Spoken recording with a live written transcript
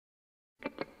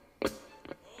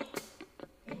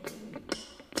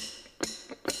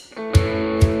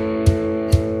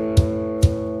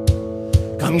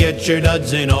Come get your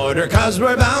duds in order, 'cause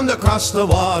we're bound to cross the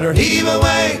water. Heave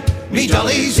away, me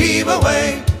jollies, heave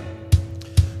away.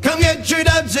 Come get your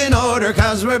duds in order,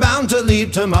 'cause we're bound to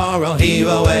leave tomorrow. Heave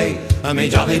away, me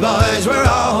jolly boys, we're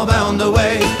all bound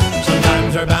away.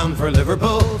 Sometimes we're bound for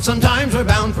Liverpool, sometimes we're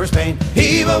bound for Spain.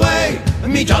 Heave away,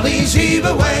 me jollies, heave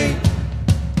away.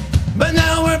 But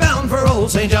now we're bound for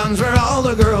old St. John's, where all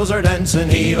the girls are dancing.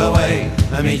 Heave away,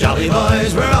 me jolly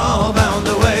boys, we're all bound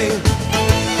away.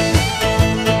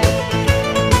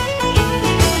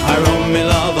 I wrote me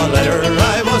love a letter,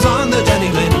 I was on the Jenny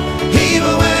Lind. Heave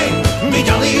away, me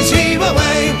jollies, heave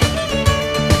away.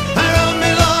 I wrote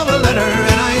me love a letter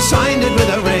and I signed it with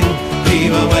a ring.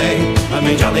 Heave away,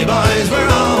 me jolly boys, we're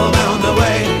all bound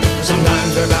away.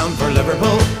 Sometimes we're bound for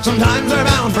Liverpool, sometimes we're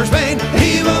bound for Spain.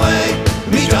 Heave away,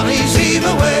 me jollies, heave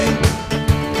away.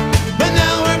 But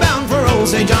now we're bound for old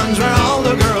St. John's, where all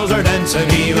the girls are dancing.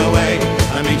 Heave away,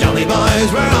 me jolly boys,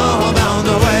 we're all bound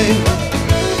away.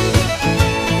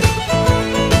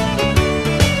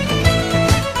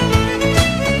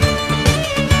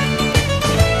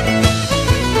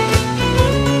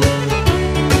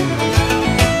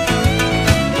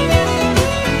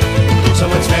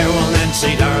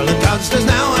 Say darling, 'cause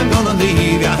now I'm gonna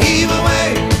leave ya. Heave away,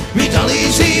 me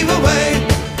jollies, heave away.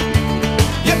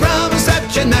 You promised that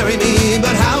you'd marry me,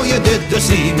 but how you did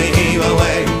deceive me. Heave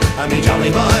away, me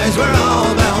jolly boys, we're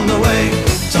all bound away.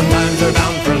 Sometimes we're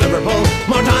bound for Liverpool,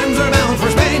 more times we're bound for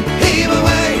Spain. Heave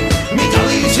away, me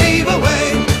jollies, heave away.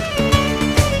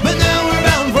 But now we're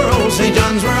bound for old St.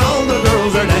 John's, where all the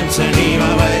girls are dancing. Heave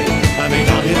away, me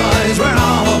jolly boys, we're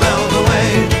all bound away.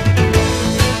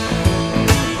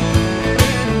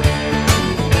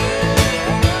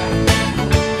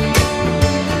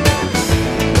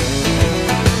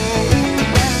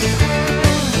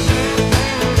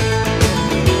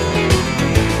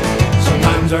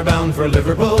 We're bound for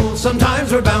Liverpool,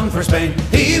 sometimes we're bound for Spain.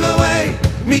 Heave away,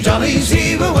 me jollies,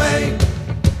 heave away.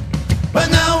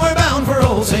 But now we're bound for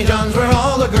old St. John's, where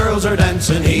all the girls are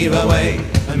dancing. Heave away,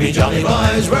 me jolly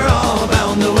boys, we're all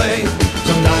bound away.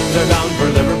 Sometimes we're bound for